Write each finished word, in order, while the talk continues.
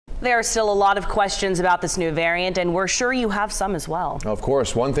There are still a lot of questions about this new variant, and we're sure you have some as well. Of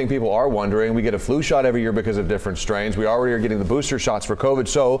course, one thing people are wondering, we get a flu shot every year because of different strains. We already are getting the booster shots for COVID,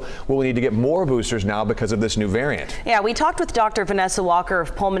 so will we need to get more boosters now because of this new variant? Yeah, we talked with Dr. Vanessa Walker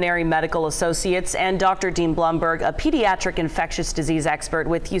of Pulmonary Medical Associates and Dr. Dean Blumberg, a pediatric infectious disease expert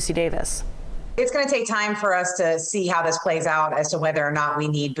with UC Davis. It's going to take time for us to see how this plays out as to whether or not we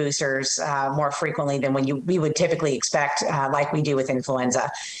need boosters more frequently than we would typically expect, like we do with influenza.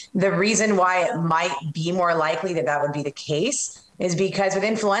 The reason why it might be more likely that that would be the case is because with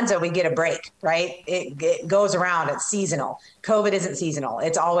influenza, we get a break, right? It goes around, it's seasonal. COVID isn't seasonal,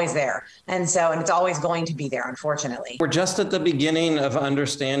 it's always there. And it's always going to be there, unfortunately. We're just at the beginning of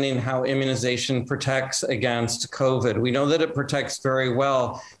understanding how immunization protects against COVID. We know that it protects very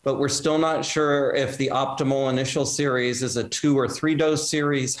well, but we're still not sure if the optimal initial series is a 2 or 3 dose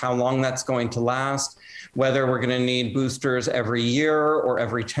series, how long that's going to last, whether we're going to need boosters every year or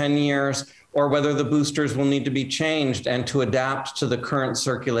every 10 years, or whether the boosters will need to be changed and to adapt to the current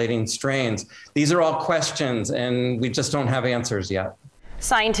circulating strains. These are all questions, and we just don't have answers yet.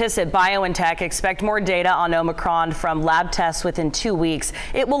 Scientists at BioNTech expect more data on Omicron from lab tests within 2 weeks.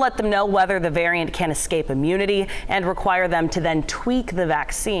 It will let them know whether the variant can escape immunity and require them to then tweak the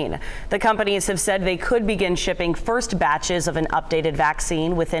vaccine. The companies have said they could begin shipping first batches of an updated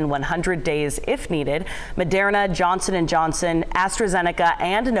vaccine within 100 days if needed. Moderna, Johnson & Johnson, AstraZeneca,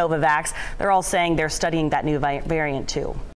 and Novavax, they're all saying they're studying that new variant too.